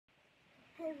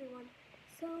Hey everyone,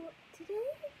 so today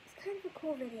is kind of a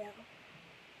cool video.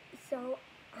 So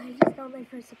I just got my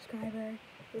first subscriber.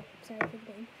 Oops, sorry for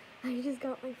the name. I just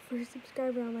got my first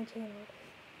subscriber on my channel.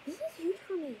 This is huge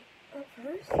for me. At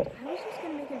first, I was just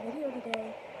going to make a video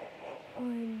today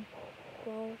on,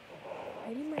 well,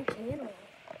 writing my channel.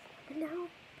 But now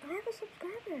I have a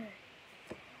subscriber.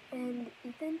 And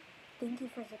Ethan, thank you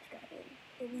for subscribing.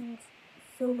 It means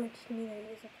so much to me that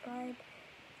you subscribed.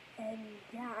 And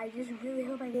yeah, I just really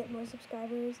hope I get more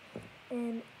subscribers.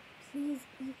 And please,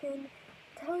 Ethan,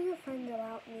 tell your friends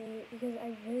about me because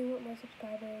I really want more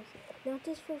subscribers. Not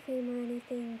just for fame or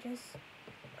anything, just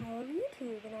I love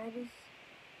YouTube and I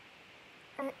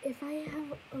just, if I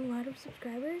have a lot of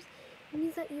subscribers, it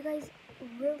means that you guys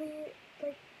really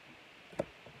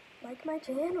like my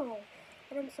channel.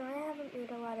 And I'm sorry I haven't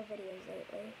made a lot of videos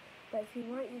lately. But if you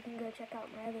want, you can go check out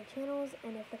my other channels.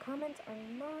 And if the comments are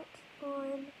not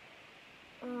on,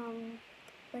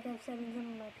 like I've said in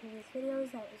some of my previous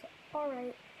videos, that was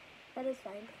alright. That is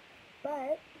fine.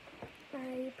 But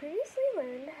I previously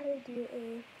learned how to do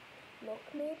a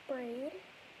milkmaid braid.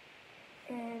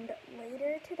 And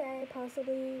later today,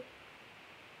 possibly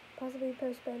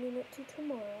postponing it to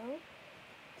tomorrow,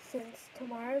 since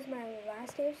tomorrow is my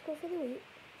last day of school for the week.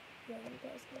 Yeah, you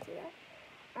guys can see that.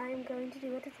 I'm going to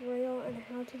do a tutorial on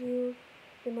how to do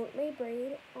the milkmaid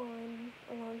braid on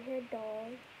a long-haired doll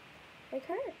like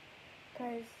her.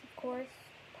 Because, of course,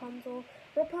 Rapunzel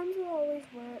always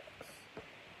works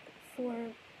for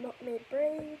milkmaid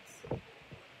braids.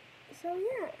 So,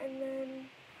 yeah, and then,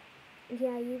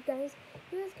 yeah, you guys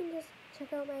can just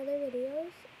check out my other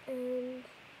videos, and,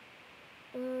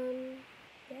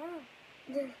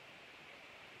 yeah.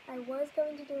 I was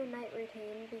going to do a night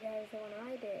routine because the one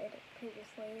I did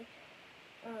previously,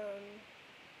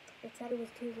 it said it was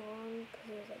too long because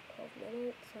it was like 12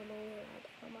 minutes, so I'm only allowed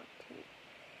to film up to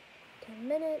 10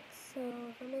 minutes, so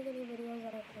if I make any videos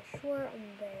that are kind of short, I'm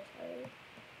very sorry.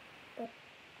 But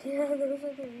yeah, those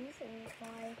are the reasons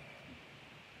why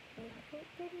I make a short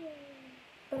video.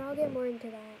 But I'll get more into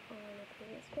that on a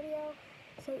previous video.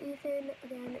 So Ethan,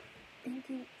 again, thank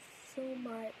you so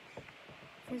much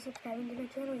for subscribing to my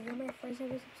channel. You're my first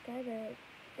ever subscriber,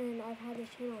 and I've had this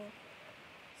channel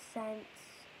since,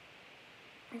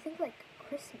 I think, like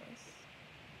Christmas.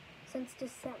 Since the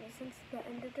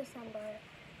end of December,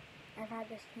 I've had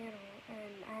this channel,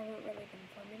 and I haven't really been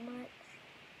filming much.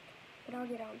 But I'll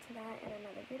get on to that in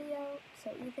another video.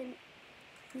 So Ethan,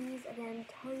 please, again,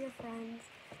 tell your friends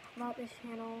about this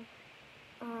channel,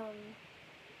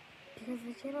 because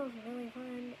the channel is really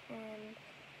fun, and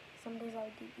some days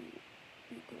I'll be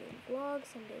doing vlogs,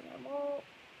 some days I won't,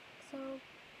 so,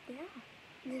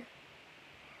 yeah.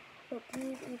 But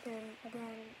please, Ethan,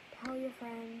 again, tell your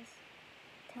friends,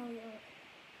 tell your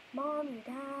mom, your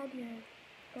dad, your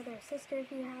brother or sister if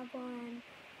you have one,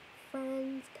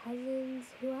 friends, cousins,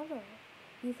 whoever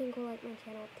you think will like my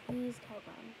channel, please tell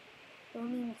them. It will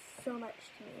mean so much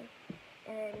to me,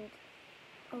 and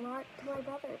a lot to my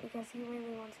brother, because he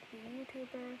really wants to be a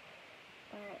YouTuber,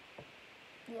 but,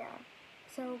 yeah.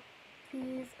 So,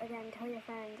 please, again, tell your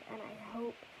friends, and I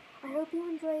hope you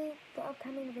enjoy the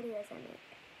upcoming videos I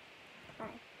make.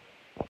 Bye.